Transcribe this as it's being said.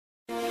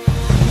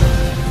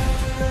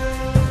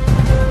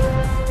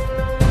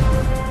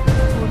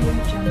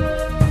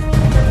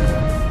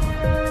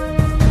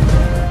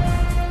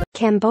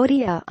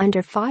Cambodia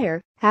under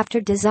fire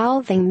after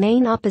dissolving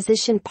main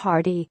opposition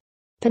party.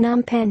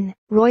 Phnom Penh,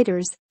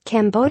 Reuters.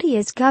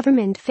 Cambodia's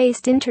government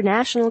faced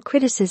international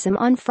criticism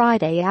on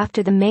Friday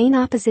after the main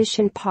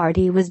opposition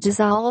party was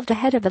dissolved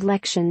ahead of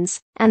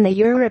elections, and the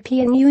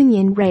European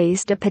Union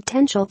raised a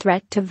potential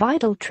threat to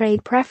vital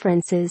trade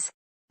preferences.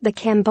 The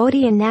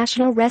Cambodian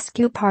National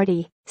Rescue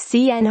Party,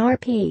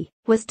 CNRP,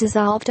 was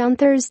dissolved on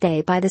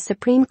Thursday by the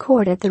Supreme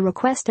Court at the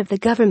request of the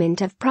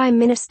government of Prime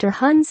Minister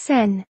Hun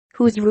Sen,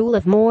 whose rule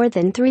of more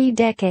than 3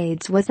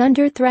 decades was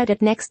under threat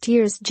at next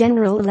year's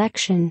general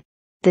election.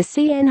 The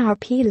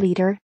CNRP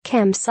leader,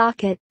 Kem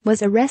Sokha,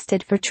 was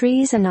arrested for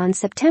treason on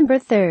September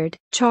 3,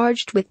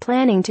 charged with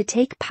planning to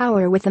take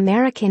power with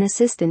American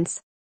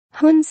assistance.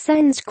 Hun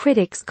Sen's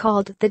critics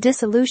called the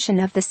dissolution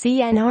of the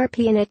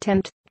CNRP an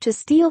attempt to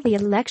steal the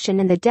election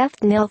and the death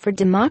knell for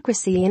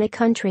democracy in a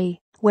country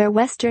where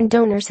Western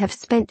donors have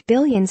spent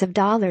billions of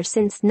dollars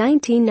since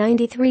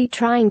 1993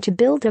 trying to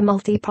build a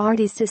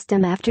multi-party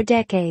system after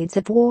decades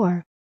of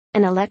war.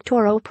 An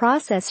electoral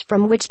process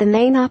from which the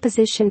main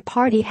opposition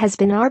party has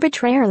been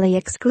arbitrarily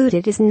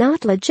excluded is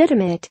not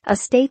legitimate, a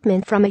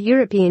statement from a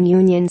European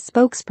Union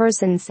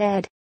spokesperson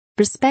said.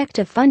 Respect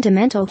of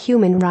fundamental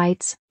human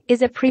rights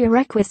is a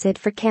prerequisite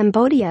for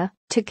Cambodia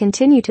to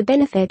continue to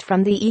benefit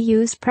from the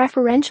EU's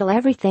preferential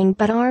everything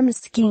but arms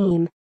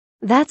scheme.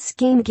 That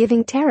scheme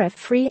giving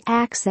tariff-free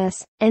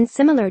access and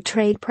similar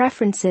trade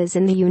preferences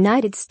in the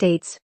United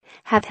States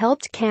have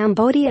helped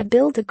Cambodia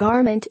build a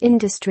garment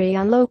industry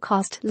on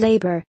low-cost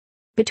labor.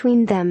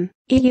 Between them,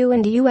 EU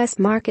and US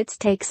markets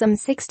take some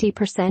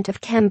 60% of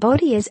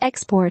Cambodia's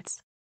exports.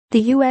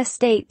 The US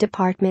State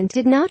Department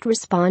did not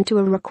respond to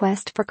a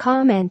request for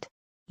comment.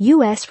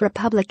 U.S.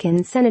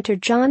 Republican Senator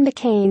John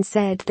McCain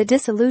said the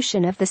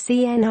dissolution of the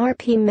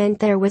CNRP meant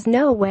there was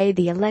no way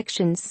the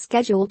elections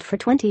scheduled for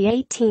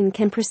 2018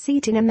 can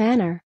proceed in a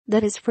manner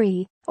that is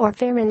free or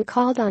fair, and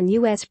called on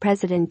U.S.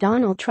 President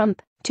Donald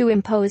Trump to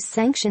impose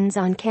sanctions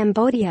on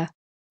Cambodia.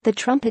 The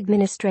Trump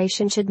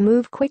administration should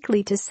move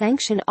quickly to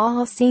sanction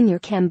all senior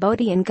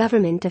Cambodian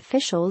government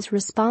officials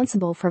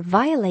responsible for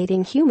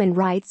violating human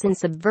rights and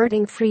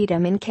subverting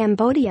freedom in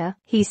Cambodia,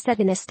 he said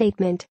in a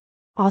statement.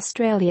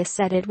 Australia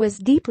said it was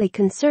deeply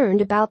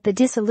concerned about the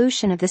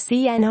dissolution of the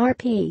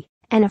CNRP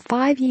and a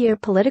 5-year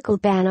political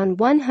ban on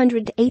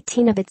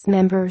 118 of its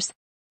members.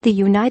 The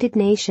United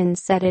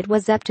Nations said it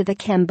was up to the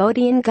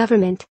Cambodian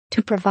government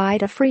to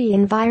provide a free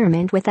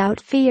environment without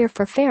fear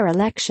for fair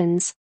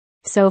elections.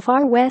 So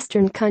far,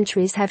 Western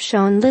countries have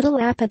shown little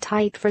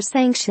appetite for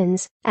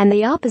sanctions, and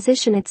the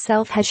opposition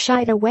itself has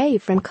shied away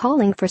from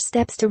calling for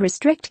steps to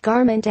restrict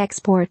garment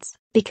exports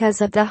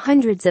because of the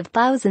hundreds of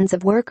thousands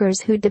of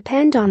workers who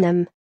depend on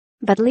them.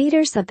 But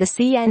leaders of the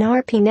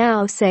CNRP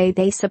now say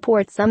they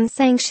support some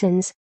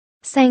sanctions.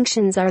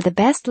 Sanctions are the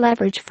best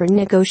leverage for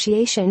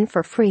negotiation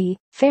for free,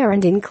 fair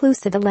and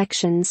inclusive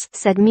elections,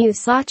 said Mu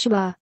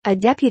Sachua, a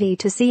deputy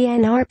to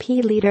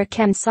CNRP leader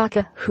Kem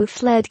Sokha, who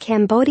fled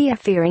Cambodia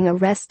fearing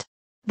arrest.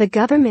 The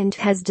government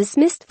has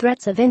dismissed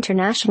threats of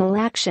international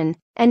action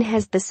and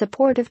has the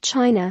support of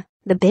China,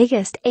 the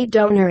biggest aid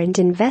donor and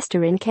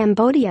investor in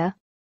Cambodia.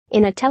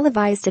 In a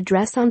televised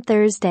address on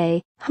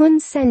Thursday, Hun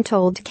Sen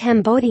told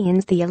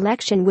Cambodians the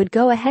election would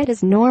go ahead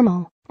as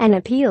normal and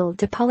appealed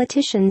to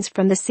politicians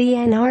from the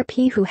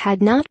CNRP who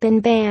had not been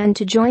banned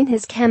to join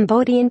his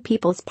Cambodian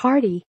People's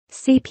Party,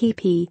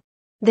 CPP.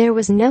 There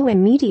was no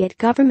immediate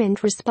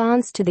government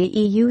response to the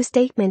EU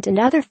statement and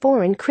other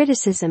foreign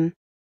criticism.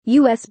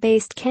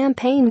 US-based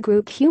campaign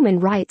group Human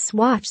Rights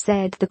Watch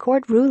said the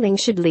court ruling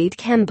should lead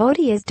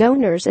Cambodia's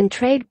donors and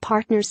trade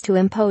partners to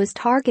impose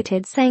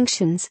targeted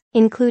sanctions,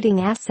 including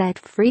asset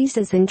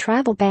freezes and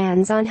travel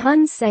bans on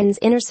Hun Sen's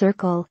inner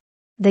circle.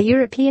 The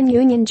European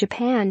Union,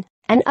 Japan,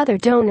 and other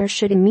donors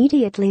should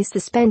immediately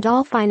suspend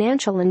all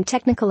financial and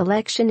technical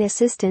election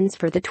assistance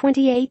for the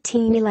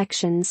 2018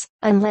 elections,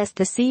 unless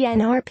the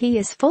CNRP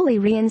is fully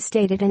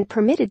reinstated and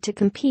permitted to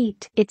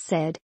compete, it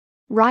said.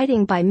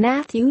 Writing by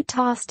Matthew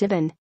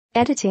Tostivan.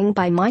 Editing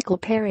by Michael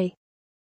Perry.